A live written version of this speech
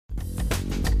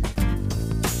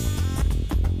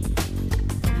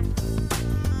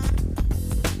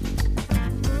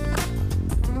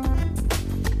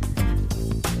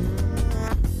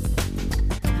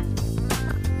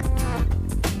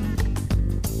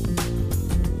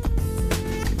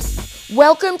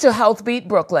Welcome to Healthbeat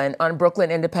Brooklyn on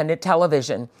Brooklyn Independent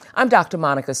Television. I'm Dr.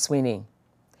 Monica Sweeney.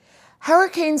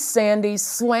 Hurricane Sandy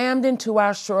slammed into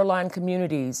our shoreline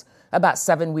communities about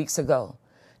 7 weeks ago,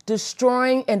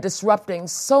 destroying and disrupting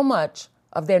so much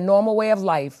of their normal way of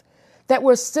life that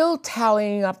we're still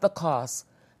tallying up the costs,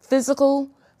 physical,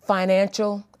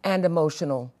 financial, and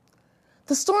emotional.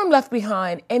 The storm left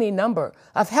behind any number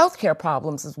of healthcare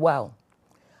problems as well.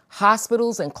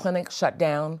 Hospitals and clinics shut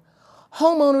down,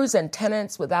 homeowners and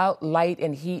tenants without light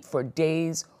and heat for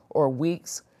days or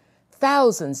weeks,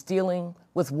 thousands dealing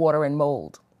with water and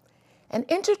mold. And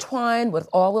intertwined with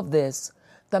all of this,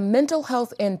 the mental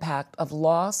health impact of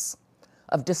loss,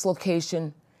 of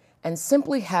dislocation, and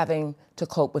simply having to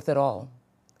cope with it all.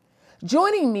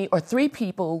 Joining me are three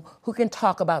people who can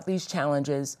talk about these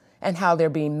challenges and how they're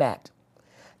being met.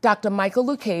 Dr. Michael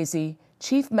Lucchese,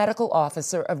 Chief Medical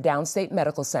Officer of Downstate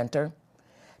Medical Center.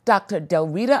 Dr.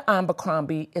 Delrita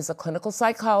Abercrombie is a clinical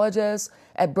psychologist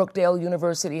at Brookdale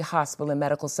University Hospital and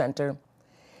Medical Center.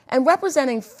 And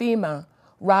representing FEMA,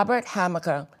 Robert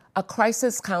Hammaker, a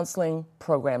crisis counseling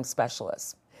program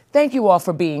specialist. Thank you all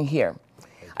for being here.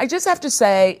 I just have to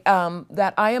say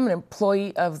that I am an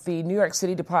employee of the New York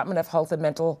City Department of Health and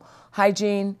Mental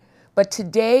Hygiene, but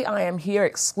today I am here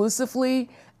exclusively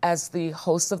as the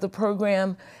host of the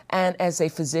program and as a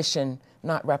physician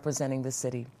not representing the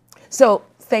city. So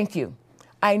thank you.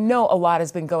 I know a lot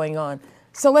has been going on.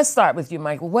 So let's start with you,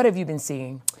 Michael. What have you been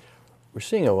seeing? We're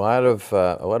seeing a lot of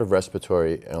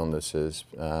respiratory illnesses,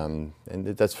 and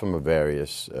that's from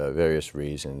various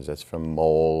reasons. That's from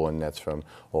mold, and that's from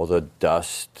all the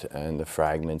dust and the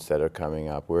fragments that are coming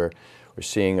up. We're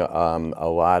seeing a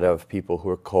lot of people who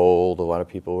are cold, a lot of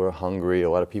people who are hungry, a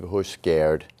lot of people who are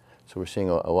scared. So we're seeing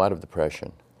a lot of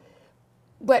depression.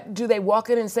 But do they walk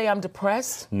in and say, I'm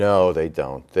depressed? No, they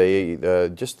don't. They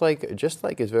just like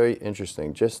it's very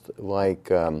interesting. Just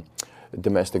like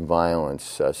domestic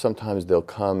violence, sometimes they'll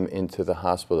come into the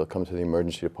hospital, they'll come to the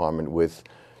emergency department with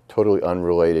totally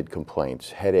unrelated complaints: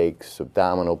 headaches,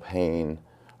 abdominal pain,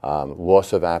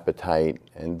 loss of appetite,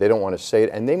 and they don't want to say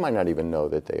it, and they might not even know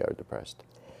that they are depressed.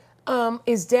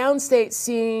 Is Downstate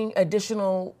seeing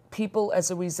additional people as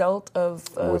a result of...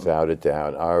 Without a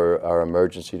doubt. Our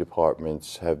emergency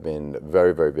departments have been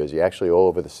very, very busy. Actually, all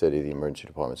over the city, the emergency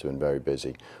departments have been very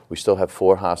busy. We still have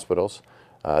 4 hospitals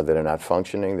that are not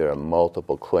functioning. There are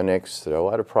multiple clinics. There are a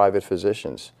lot of private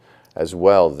physicians as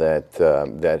well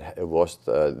that lost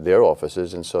their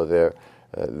offices, and so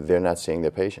they're not seeing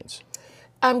their patients.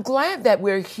 I'm glad that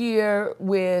we're here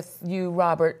with you,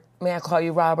 Robert. May I call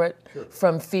you Robert? Sure.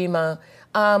 From FEMA.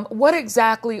 What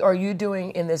exactly are you doing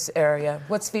in this area?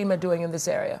 What's FEMA doing in this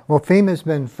area? Well, FEMA's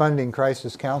been funding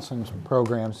crisis counseling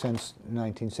programs since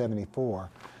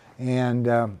 1974.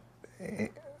 And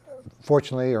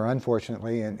fortunately or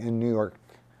unfortunately, in New York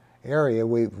area,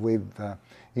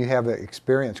 you have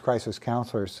experienced crisis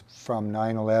counselors from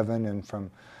 9/11 and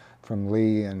from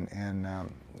Lee and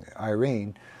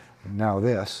Irene, now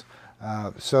this.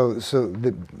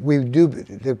 We do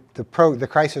the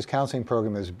crisis counseling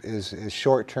program is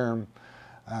short-term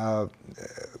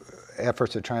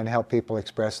efforts at trying to help people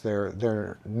express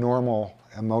their normal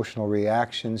emotional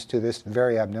reactions to this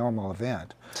very abnormal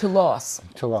event. To loss.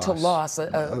 To loss. To loss.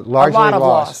 A largely lot of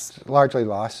loss. Largely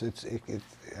loss.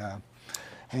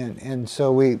 And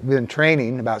so we've been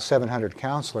training about 700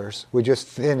 counselors. We just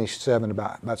finished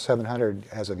about 700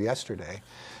 as of yesterday.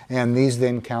 And these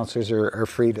then counselors are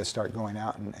free to start going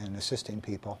out and assisting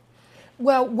people.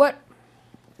 Well, what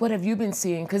have you been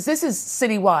seeing? Because this is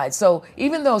citywide. So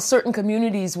even though certain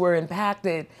communities were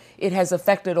impacted, it has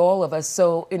affected all of us.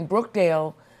 So in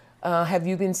Brookdale, have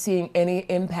you been seeing any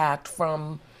impact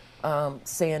from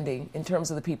Sandy in terms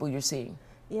of the people you're seeing?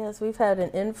 Yes, we've had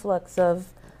an influx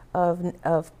of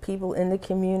people in the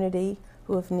community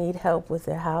who have need help with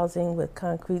their housing, with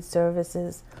concrete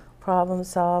services, problem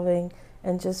solving,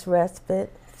 and just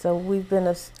respite. So we've been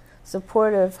a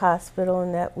supportive hospital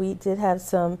in that we did have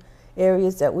some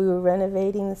areas that we were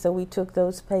renovating, so we took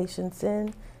those patients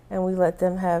in and we let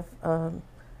them have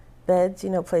beds,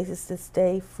 places to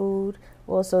stay, food,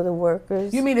 also the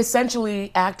workers. You mean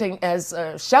essentially acting as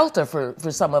a shelter for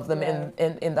some of them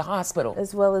in the hospital?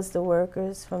 As well as the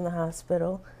workers from the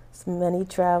hospital. So many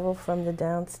travel from the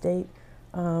Downstate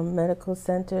Medical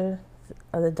Center.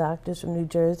 The doctors from New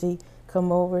Jersey come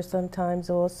over sometimes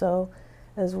also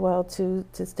as well to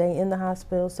stay in the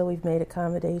hospital, so we've made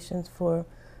accommodations for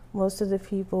most of the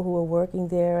people who are working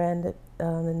there and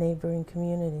the neighboring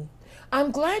community.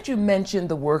 I'm glad you mentioned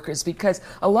the workers, because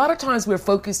a lot of times we're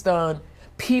focused on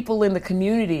people in the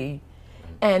community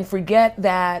and forget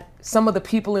that some of the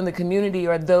people in the community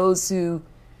are those who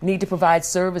need to provide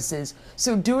services.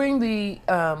 So during the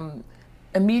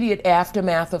immediate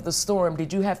aftermath of the storm,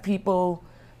 did you have people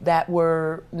that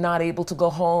were not able to go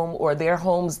home, or their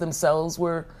homes themselves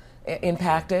were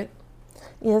impacted?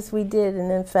 Yes, we did,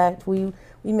 and in fact, we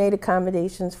made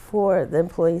accommodations for the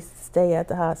employees to stay at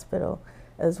the hospital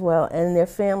as well, and their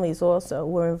families also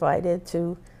were invited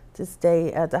to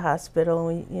stay at the hospital,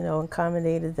 and we,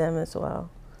 accommodated them as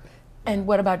well. And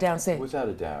what about downstate? Without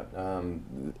a doubt.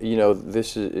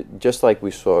 This is just like we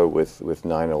saw with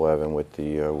 9/11, with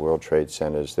the World Trade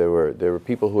Centers. There were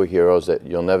people who were heroes that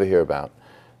you'll never hear about.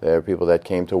 There are people that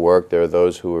came to work. There are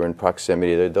those who were in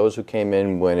proximity. There are those who came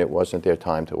in when it wasn't their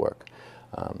time to work.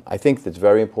 I think that's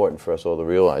very important for us all to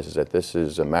realize is that this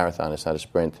is a marathon, it's not a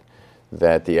sprint,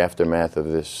 that the aftermath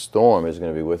of this storm is going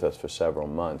to be with us for several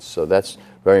months. So that's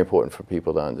very important for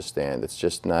people to understand.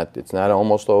 It's not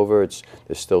almost over.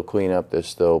 There's still cleanup. There's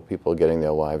still people getting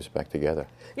their lives back together.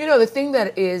 The thing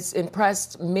that is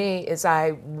impressed me is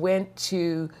I went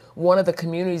to one of the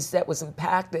communities that was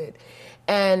impacted,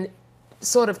 and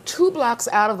sort of 2 blocks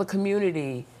out of the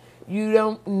community, you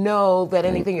don't know that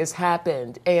anything has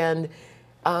happened. And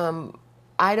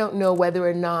I don't know whether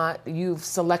or not you've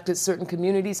selected certain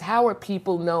communities. How are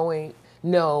people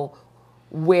know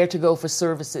where to go for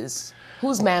services?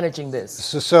 Who's managing this?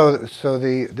 So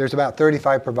there's about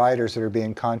 35 providers that are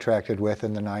being contracted with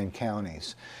in the 9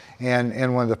 counties.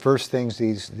 And one of the first things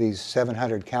these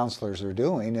 700 counselors are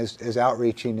doing is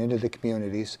outreaching into the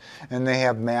communities, and they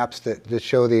have maps that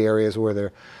show the areas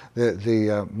where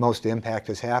the most impact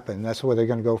has happened. That's where they're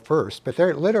going to go first. But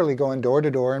they're literally going door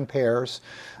to door in pairs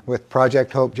with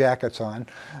Project Hope jackets on,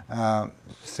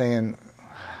 saying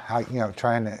how,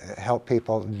 trying to help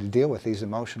people deal with these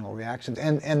emotional reactions.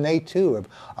 And they too have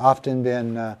often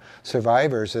been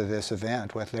survivors of this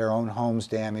event with their own homes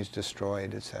damaged,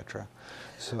 destroyed, etc.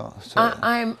 So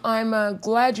I'm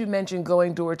glad you mentioned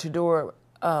going door to door,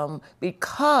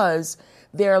 because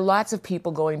there are lots of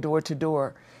people going door to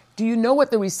door. Do you know what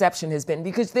the reception has been?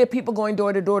 Because there are people going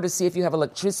door to door to see if you have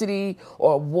electricity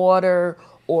or water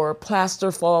or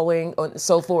plaster falling and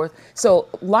so forth. So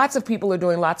lots of people are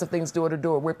doing lots of things door to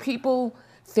door. Were people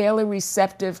fairly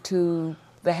receptive to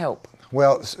the help?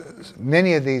 Well,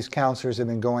 many of these counselors have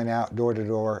been going out door to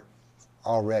door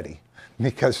already,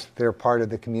 because they're part of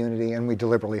the community, and we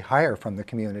deliberately hire from the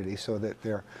community so that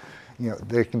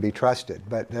they can be trusted.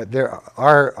 But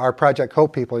our Project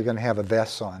Hope people are going to have a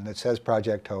vest on that says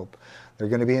Project Hope. They're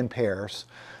going to be in pairs,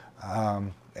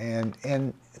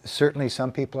 and certainly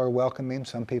some people are welcoming,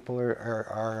 some people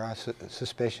are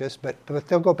suspicious, but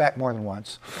they'll go back more than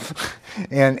once,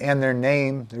 and their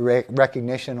name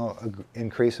recognition will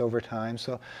increase over time.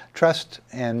 So trust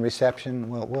and reception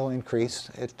will increase.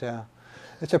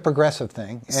 It's a progressive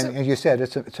thing, and as you said,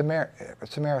 it's a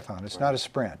marathon. It's not a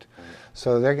sprint.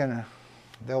 So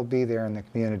they'll be there in the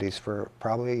communities for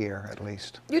probably a year at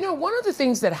least. One of the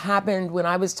things that happened when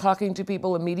I was talking to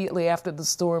people immediately after the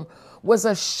storm was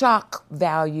a shock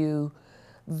value,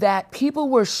 that people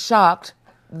were shocked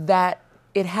that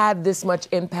it had this much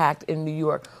impact in New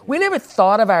York. We never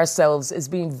thought of ourselves as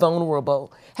being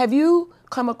vulnerable. Have you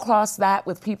come across that,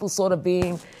 with people sort of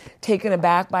being taken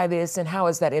aback by this, and how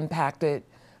has that impacted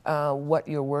what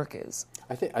your work is?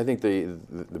 I think the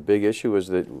big issue was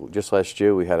that just last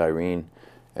year we had Irene,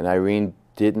 and Irene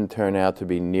didn't turn out to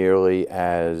be nearly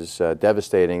as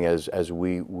devastating as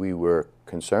we were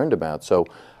concerned about. So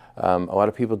a lot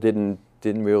of people didn't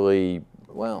really,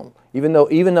 well, even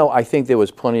though I think there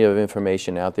was plenty of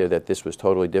information out there that this was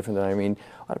totally different than Irene,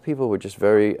 a lot of people were just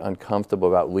very uncomfortable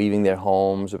about leaving their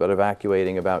homes, about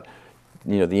evacuating, about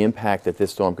the impact that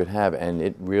this storm could have, and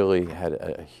it really had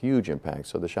a huge impact.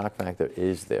 So the shock factor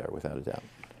is there, without a doubt.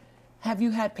 Have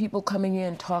you had people coming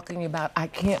in talking about, I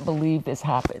can't believe this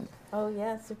happened? Oh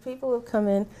yes, the people have come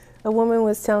in. A woman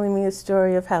was telling me a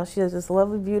story of how she has this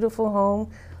lovely, beautiful home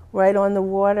right on the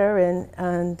water,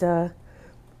 and her,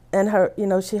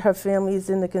 her family's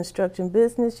in the construction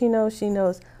business. She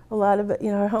knows a lot of it.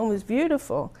 Her home is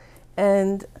beautiful,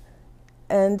 and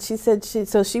she said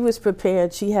she was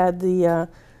prepared. She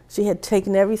had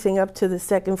taken everything up to the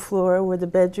second floor where the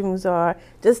bedrooms are,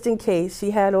 just in case.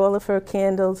 She had all of her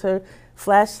candles, her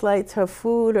flashlights, her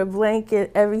food, her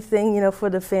blanket, everything, for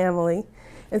the family.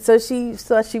 And so she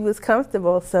thought she was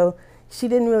comfortable, so she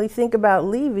didn't really think about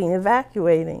leaving,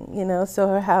 evacuating, So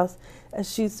her house, as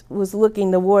she was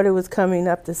looking, the water was coming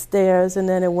up the stairs, and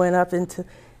then it went up into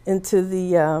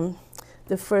the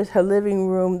first, her living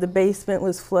room. The basement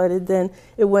was flooded. Then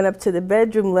it went up to the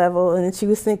bedroom level, and she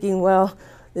was thinking, well,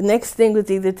 the next thing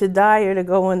was either to die or to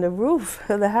go on the roof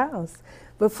of the house.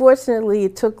 But fortunately,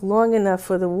 it took long enough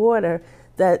for the water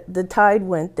that the tide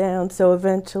went down. So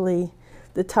eventually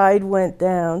the tide went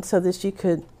down so that she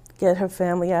could get her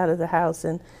family out of the house,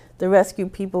 and the rescue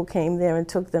people came there and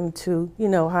took them to,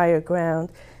 higher ground.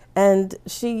 And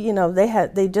she,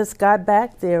 they just got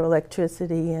back their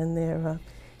electricity and their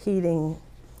heating.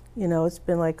 It's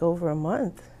been like over a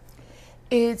month.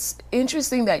 It's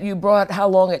interesting that you brought how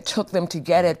long it took them to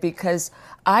get it, because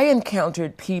I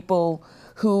encountered people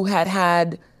who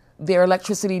had their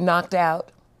electricity knocked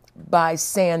out by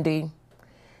Sandy.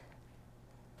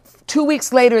 2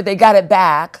 weeks later, they got it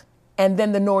back, and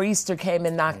then the nor'easter came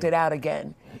and knocked it out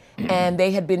again. And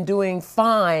they had been doing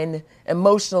fine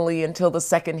emotionally until the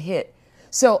second hit.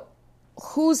 So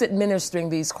who's administering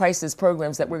these crisis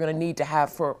programs that we're going to need to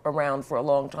have around for a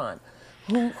long time?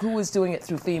 Who is doing it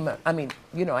through FEMA? I mean,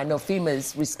 I know FEMA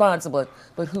is responsible,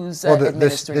 but who's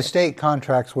administering the state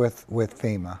contracts with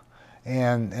FEMA,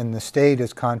 and the state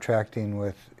is contracting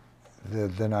with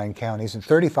the 9 counties and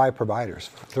 35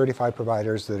 providers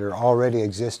that are already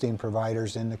existing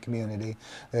providers in the community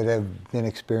that have been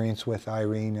experienced with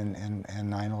Irene and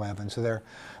 9/11. So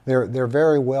they're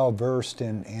very well versed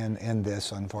in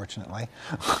this, unfortunately.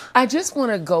 I just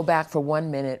want to go back for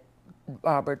 1 minute,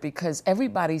 Robert, because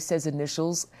everybody says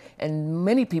initials and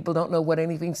many people don't know what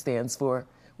anything stands for.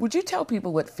 Would you tell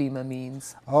people what FEMA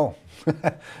means? Oh,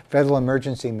 Federal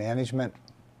Emergency Management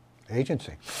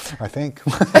Agency, I think.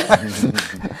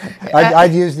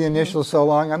 I'd used the initials so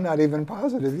long, I'm not even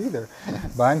positive either.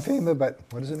 But I'm FEMA, but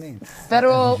what does it mean?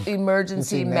 Federal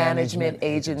Emergency Management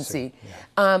Agency.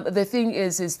 Yeah. The thing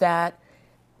is that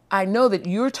I know that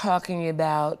you're talking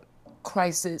about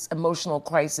crisis, emotional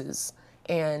crisis,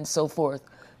 and so forth,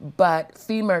 but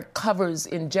FEMA covers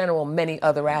in general many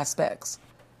other aspects.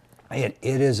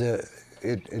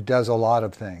 It does a lot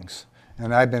of things.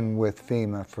 And I've been with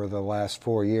FEMA for the last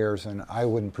 4 years, and I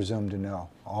wouldn't presume to know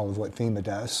all of what FEMA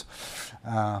does.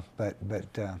 But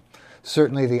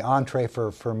certainly the entree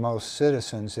for most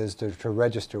citizens is to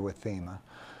register with FEMA.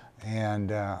 And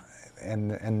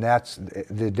that's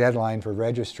the deadline for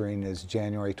registering is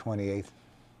January 28th,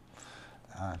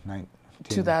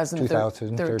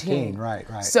 2013. Right.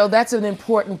 So that's an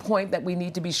important point that we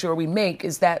need to be sure we make,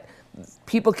 is that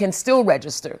people can still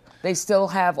register. They still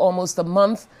have almost a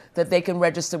month that they can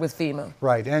register with FEMA.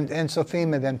 Right, and so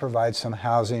FEMA then provides some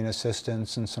housing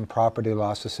assistance and some property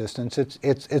loss assistance.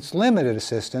 It's limited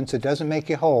assistance. It doesn't make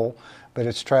you whole, but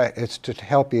it's to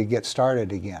help you get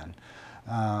started again.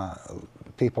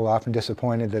 People are often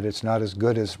disappointed that it's not as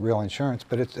good as real insurance,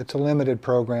 but it's a limited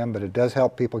program, but it does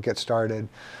help people get started.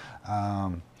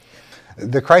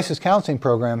 The crisis counseling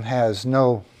program has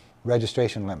no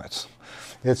registration limits.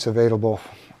 It's available.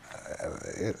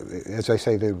 As I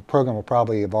say, the program will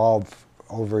probably evolve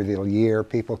over the year.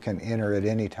 People can enter at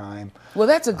any time. Well,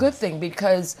 that's a good thing,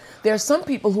 because there are some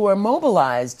people who are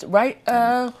mobilized, right?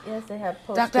 Yes, they have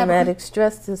post-traumatic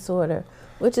stress disorder,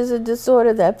 which is a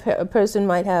disorder that a person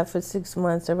might have for 6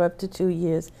 months or up to 2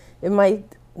 years. It might,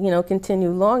 continue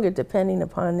longer depending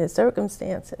upon their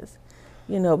circumstances,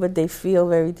 but they feel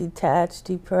very detached,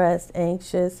 depressed,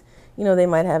 anxious. They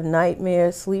might have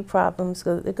nightmares, sleep problems,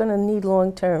 so they're going to need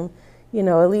long-term,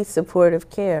 at least supportive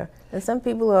care. And some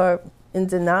people are in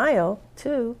denial,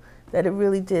 too, that it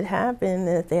really did happen and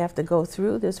that they have to go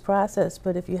through this process.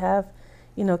 But if you have,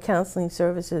 counseling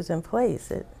services in place,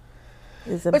 it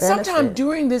is a benefit. But sometime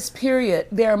during this period,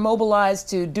 they're mobilized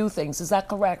to do things. Is that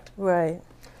correct? Right.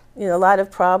 A lot of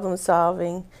problem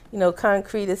solving,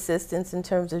 concrete assistance in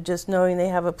terms of just knowing they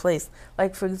have a place.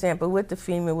 Like, for example, with the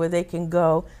FEMA, where they can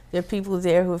go. There are people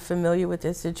there who are familiar with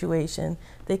their situation.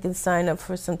 They can sign up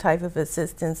for some type of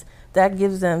assistance. That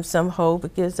gives them some hope.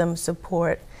 It gives them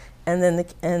support. And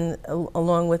then,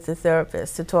 along with the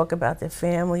therapist, to talk about their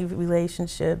family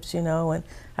relationships, and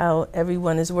how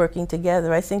everyone is working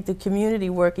together. I think the community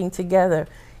working together,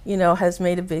 has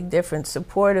made a big difference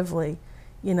supportively.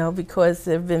 Because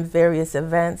there have been various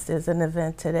events. There's an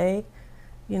event today,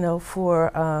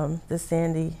 for the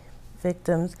Sandy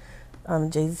victims.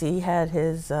 Jay-Z had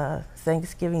his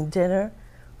Thanksgiving dinner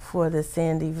for the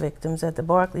Sandy victims at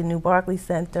the new Barclay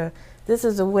Center. This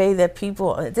is a way that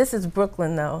this is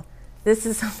Brooklyn, though. This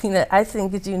is something that I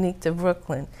think is unique to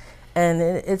Brooklyn, and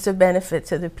it's a benefit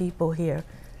to the people here.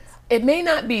 It may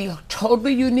not be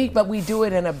totally unique, but we do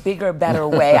it in a bigger, better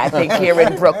way, I think, here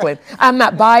in Brooklyn. I'm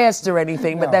not biased or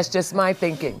anything, but that's just my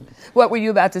thinking. What were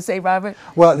you about to say, Robert?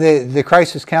 Well, the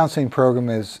crisis counseling program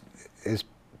is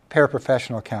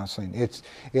paraprofessional counseling.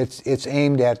 It's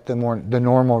aimed at the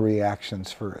normal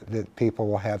reactions that people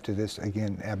will have to this,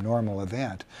 again, abnormal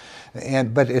event.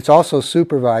 But it's also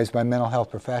supervised by mental health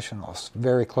professionals,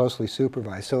 very closely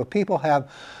supervised. So if people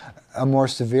have a more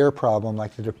severe problem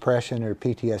like the depression or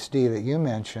PTSD that you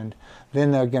mentioned,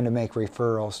 then they're going to make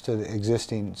referrals to the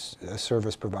existing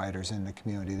service providers in the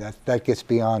community. That gets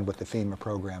beyond what the FEMA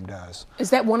program does. Is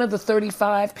that one of the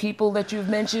 35 people that you've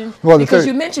mentioned? Well, because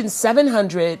you mentioned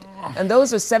 700, and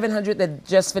those are 700 that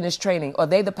just finished training. Are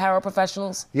they the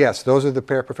paraprofessionals? Yes, those are the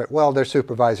paraprofessionals. Well, they're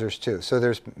supervisors too. So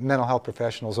there's mental health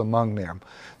professionals among them.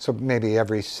 So maybe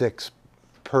every 6th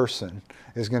person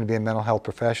is going to be a mental health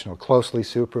professional closely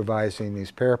supervising these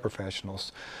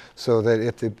paraprofessionals, so that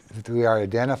if we are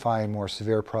identifying more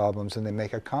severe problems, and they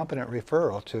make a competent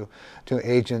referral to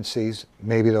agencies,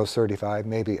 maybe those 35,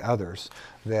 maybe others,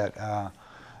 that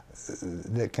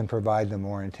can provide them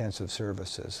more intensive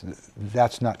services.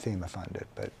 That's not FEMA funded,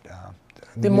 but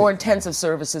the more intensive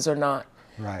services are not.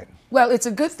 Right. Well, it's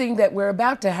a good thing that we're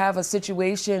about to have a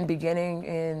situation beginning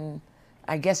in,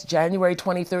 I guess, January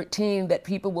 2013, that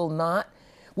people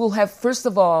will have, first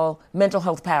of all, mental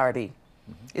health parity.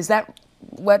 Is that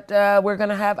what we're going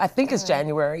to have? I think it's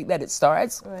January that it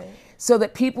starts. Right. So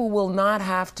that people will not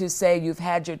have to say you've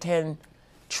had your 10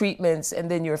 treatments and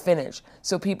then you're finished.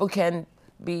 So people can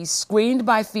be screened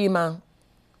by FEMA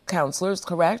counselors,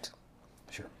 correct?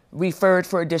 Sure. Referred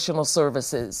for additional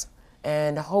services.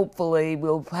 And hopefully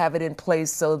we'll have it in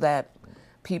place so that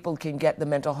people can get the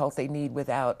mental health they need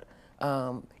without,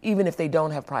 even if they don't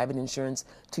have private insurance,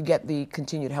 to get the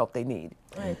continued help they need.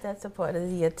 Right, that's a part of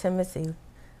the Timothy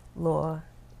law.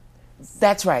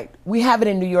 That's right. We have it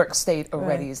in New York State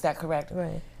already, Right. Is that correct?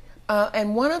 Right.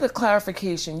 And one other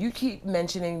clarification, you keep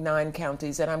mentioning 9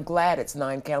 counties, and I'm glad it's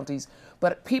 9 counties,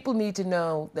 but people need to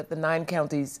know that the 9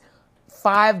 counties,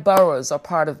 5 boroughs are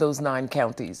part of those 9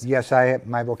 counties. Yes,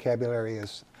 my vocabulary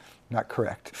is not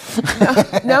correct.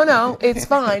 No, it's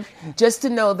fine. Just to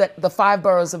know that the 5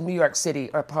 boroughs of New York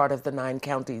City are part of the 9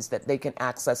 counties that they can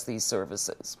access these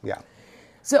services. Yeah.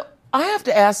 So I have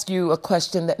to ask you a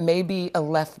question that may be a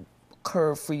left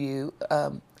curve for you,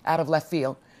 out of left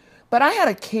field. But I had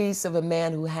a case of a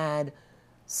man who had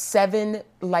 7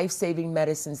 life-saving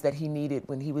medicines that he needed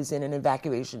when he was in an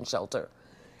evacuation shelter.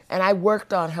 And I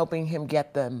worked on helping him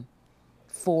get them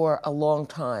for a long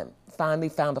time. Finally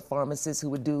found a pharmacist who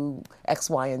would do X,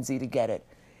 Y, and Z to get it.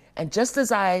 And just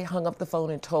as I hung up the phone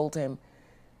and told him,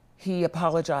 he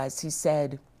apologized. He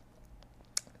said,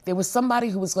 there was somebody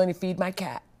who was going to feed my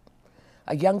cat,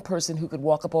 a young person who could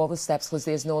walk up all the steps because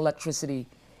there's no electricity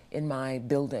in my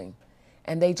building.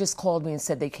 And they just called me and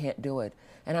said they can't do it.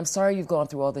 And I'm sorry you've gone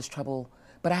through all this trouble,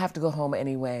 but I have to go home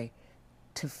anyway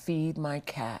to feed my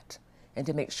cat and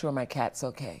to make sure my cat's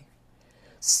okay.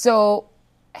 So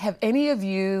have any of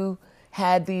you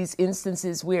had these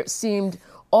instances where it seemed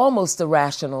almost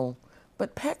irrational,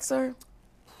 but pets are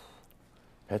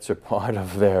part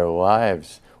of their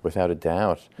lives, without a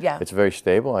doubt. Yeah. It's a very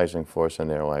stabilizing force in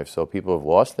their life. So people have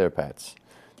lost their pets.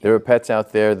 There are pets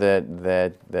out there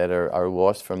that are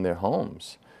lost from their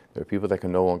homes. There are people that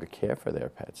can no longer care for their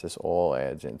pets. This all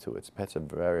adds into it. Pets are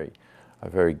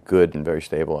very good and very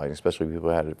stabilizing, especially people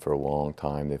who had it for a long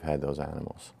time. They've had those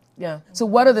animals. Yeah. So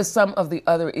what are some of the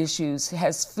other issues?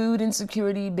 Has food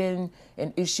insecurity been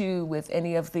an issue with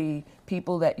any of the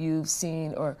people that you've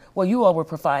seen? Or, well, you all were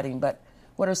providing, but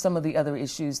what are some of the other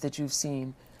issues that you've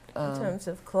seen? In terms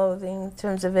of clothing, in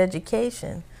terms of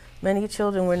education, many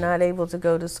children were not able to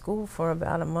go to school for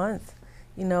about a month.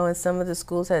 You know, and some of the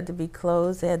schools had to be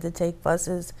closed. They had to take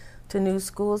buses to new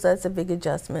schools. That's a big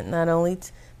adjustment. Not only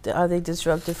are they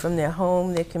disrupted from their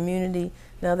home, their community,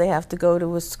 now they have to go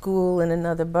to a school in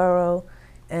another borough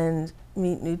and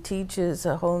meet new teachers,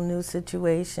 a whole new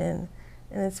situation,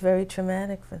 and it's very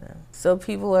traumatic for them. So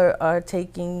people are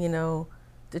taking, you know,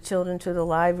 the children to the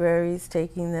libraries,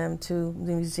 taking them to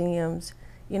the museums.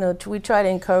 You know, we try to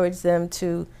encourage them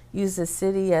to use the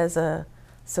city as a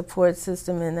support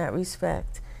system in that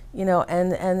respect. You know,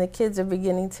 and the kids are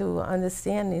beginning to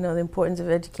understand, you know, the importance of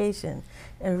education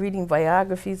and reading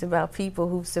biographies about people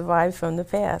who've survived from the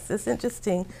past. It's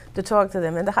interesting to talk to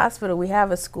them. In the hospital, we have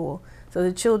a school. So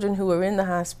the children who are in the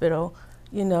hospital,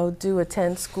 you know, do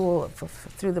attend school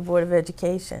through the Board of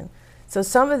Education. So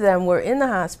some of them were in the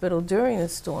hospital during the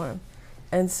storm.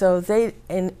 And so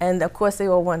and of course they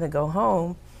all want to go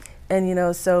home. And, you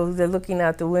know, so they're looking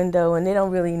out the window and they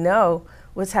don't really know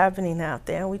what's happening out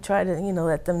there. And we try to, you know,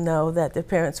 let them know that their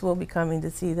parents will be coming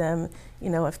to see them, you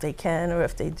know, if they can, or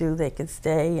if they do, they can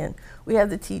stay. And we have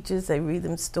the teachers, they read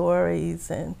them stories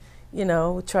and, you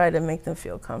know, we try to make them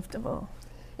feel comfortable.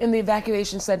 In the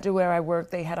evacuation center where I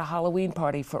work, they had a Halloween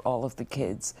party for all of the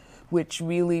kids, which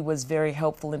really was very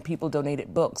helpful, and people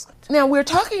donated books. Now, we're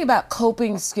talking about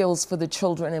coping skills for the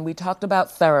children, and we talked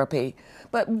about therapy,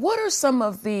 but what are some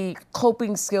of the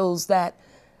coping skills that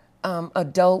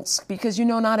adults, because you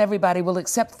know not everybody will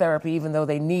accept therapy even though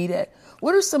they need it.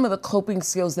 What are some of the coping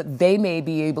skills that they may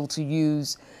be able to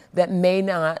use that may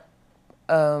not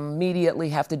immediately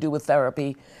have to do with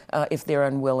therapy if they're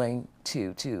unwilling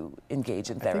to engage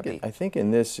in therapy? I think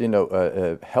in this,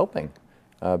 helping,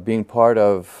 being part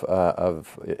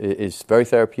of is very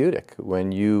therapeutic.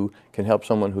 When you can help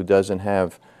someone who doesn't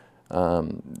have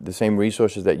the same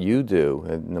resources that you do,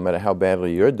 and no matter how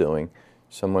badly you're doing,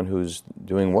 someone who's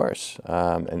doing worse,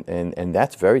 and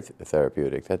that's very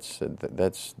therapeutic.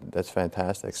 That's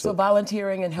fantastic. So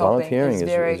volunteering and helping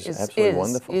is absolutely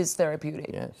wonderful. Is therapeutic.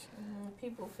 Yes.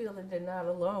 People feel that they're not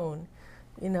alone,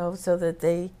 so that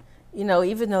they,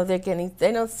 even though they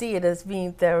don't see it as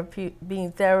being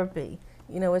therapy,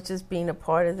 it's just being a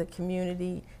part of the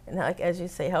community and, like as you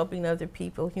say, helping other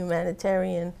people,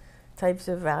 humanitarian types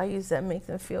of values that make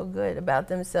them feel good about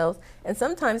themselves. And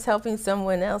sometimes helping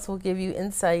someone else will give you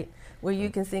insight where you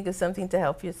can think of something to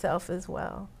help yourself as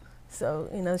well. So,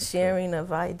 sharing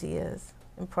of ideas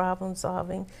and problem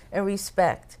solving and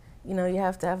respect. You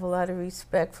have to have a lot of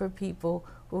respect for people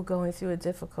who are going through a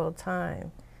difficult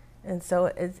time. And so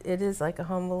it is like a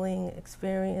humbling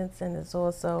experience, and it's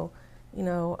also,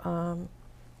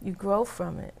 you grow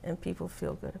from it and people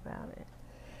feel good about it.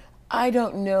 I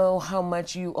don't know how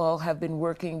much you all have been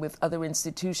working with other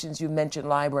institutions. You mentioned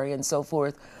library and so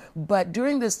forth, but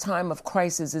during this time of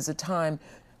crisis is a time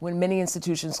when many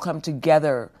institutions come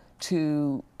together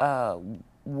to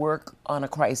work on a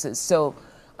crisis. So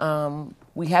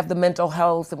we have the mental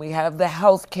health, and we have the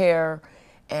health care,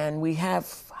 and we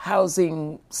have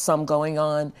housing, some going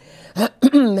on.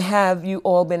 Have you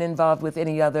all been involved with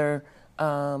any other,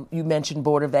 you mentioned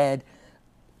Board of Ed,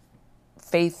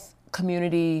 faith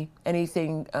community,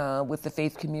 anything with the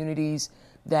faith communities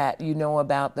that you know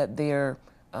about that they're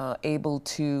able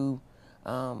to,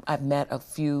 I've met a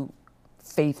few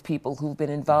faith people who've been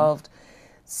involved.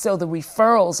 So the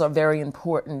referrals are very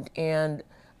important. And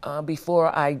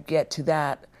before I get to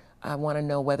that, I want to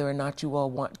know whether or not you all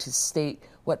want to state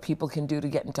what people can do to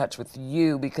get in touch with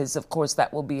you, because of course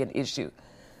that will be an issue.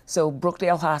 So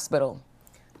Brookdale Hospital.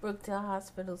 Brookdale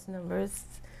Hospital's number is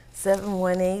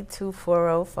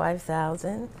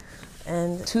 718-240-5000.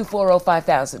 And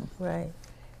 240-5000. Right.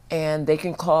 And they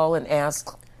can call and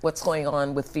ask what's going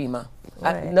on with FEMA.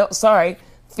 Right.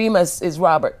 FEMA is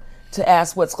Robert, to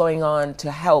ask what's going on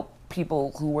to help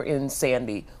people who were in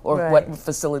Sandy, or Right. what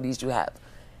facilities you have.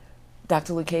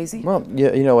 Dr. Lucchese? Well,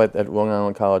 at Long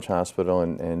Island College Hospital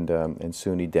and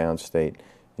SUNY Downstate,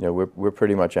 we're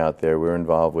pretty much out there. We're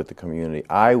involved with the community.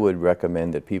 I would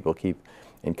recommend that people keep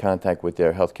in contact with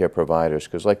their healthcare providers,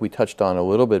 because like we touched on a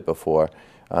little bit before,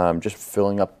 just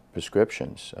filling up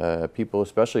prescriptions. People,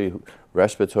 especially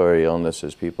respiratory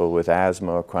illnesses, people with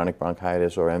asthma or chronic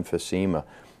bronchitis or emphysema,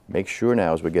 make sure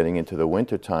now as we're getting into the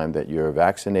winter time that you're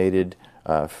vaccinated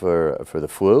for the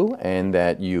flu, and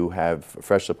that you have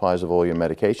fresh supplies of all your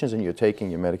medications, and you're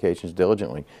taking your medications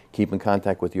diligently. Keep in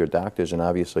contact with your doctors, and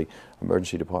obviously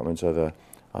emergency departments are the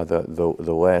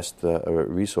last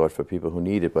resort for people who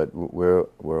need it, but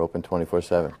we're open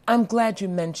 24/7. I'm glad you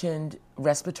mentioned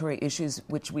respiratory issues,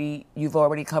 which you've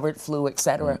already covered, flu, et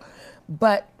cetera.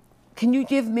 But can you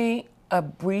give me a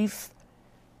brief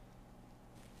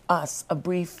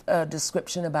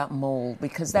description about mold,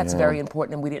 because that's very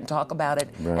important and we didn't talk about it,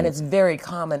 and it's very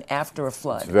common after a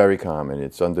flood. It's very common.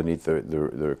 It's underneath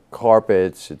the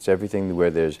carpets. It's everything where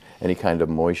there's any kind of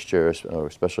moisture, or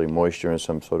especially moisture and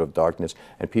some sort of darkness,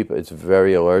 and it's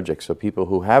very allergic. So people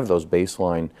who have those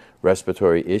baseline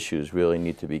respiratory issues really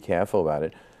need to be careful about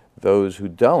it. Those who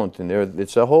don't, and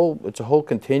it's a whole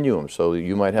continuum. So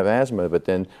you might have asthma, but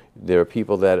then there are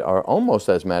people that are almost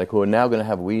asthmatic who are now going to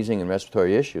have wheezing and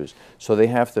respiratory issues. So they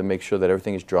have to make sure that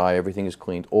everything is dry, everything is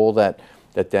cleaned, all that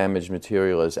damaged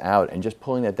material is out, and just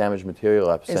pulling that damaged material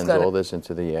up sends all this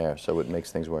into the air, so it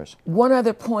makes things worse. One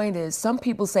other point is, some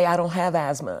people say, I don't have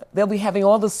asthma. They'll be having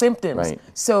all the symptoms. Right.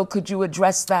 So could you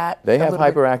address that? They have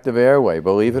hyperactive airway,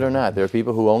 believe it or not. There are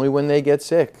people who only when they get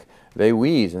sick, they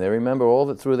wheeze, and they remember all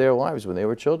that through their lives when they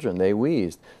were children, they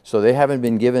wheezed. So they haven't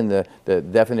been given the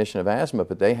definition of asthma,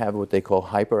 but they have what they call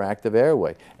hyperactive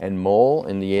airway. And mold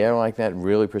in the air like that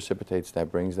really precipitates that,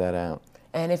 brings that out.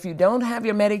 And if you don't have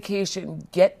your medication,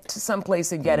 get to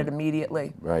someplace and get it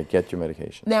immediately. Right, get your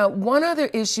medication. Now, one other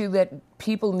issue that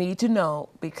people need to know,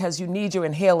 because you need your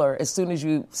inhaler as soon as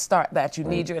you start that, you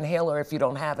need your inhaler if you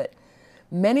don't have it.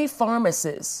 Many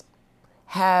pharmacists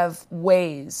have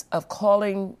ways of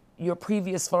calling your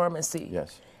previous pharmacy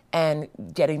and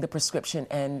getting the prescription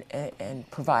and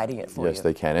providing it for you. Yes,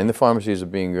 they can. And the pharmacies are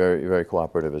being very, very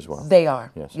cooperative as well. They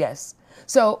are, yes.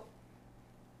 So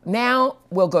Now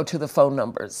we'll go to the phone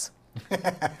numbers.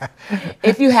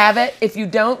 If you have it, if you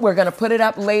don't, we're going to put it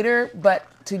up later, but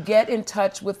to get in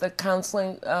touch with the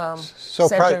counseling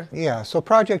center. So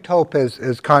Project Hope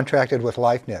is contracted with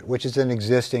LifeNet, which is an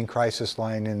existing crisis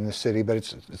line in the city, but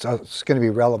it's going to be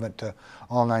relevant to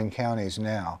all 9 counties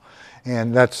now.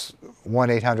 And that's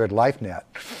 1-800-LifeNet.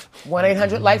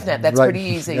 1-800-LifeNet, that's pretty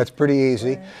easy. That's pretty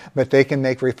easy, but they can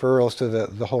make referrals to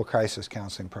the whole crisis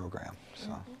counseling program. So.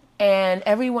 And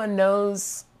everyone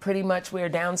knows pretty much where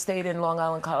Downstate and Long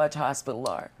Island College Hospital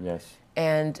are. Yes.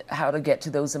 And how to get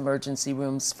to those emergency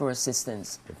rooms for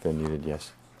assistance. If they're needed,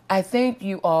 yes. I thank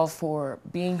you all for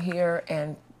being here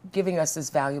and giving us this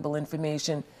valuable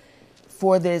information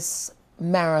for this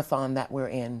marathon that we're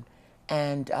in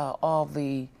and all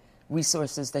the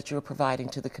resources that you're providing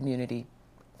to the community.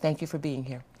 Thank you for being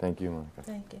here. Thank you, Monica.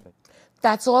 Thank you.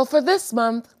 That's all for this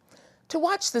month. To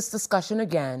watch this discussion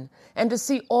again and to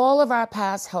see all of our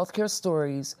past healthcare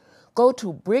stories, go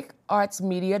to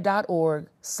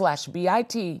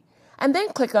brickartsmedia.org/BIT and then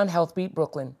click on Healthbeat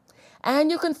Brooklyn.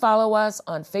 And you can follow us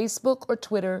on Facebook or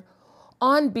Twitter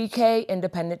on BK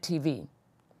Independent TV.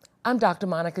 I'm Dr.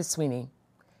 Monica Sweeney.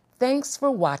 Thanks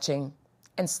for watching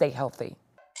and stay healthy.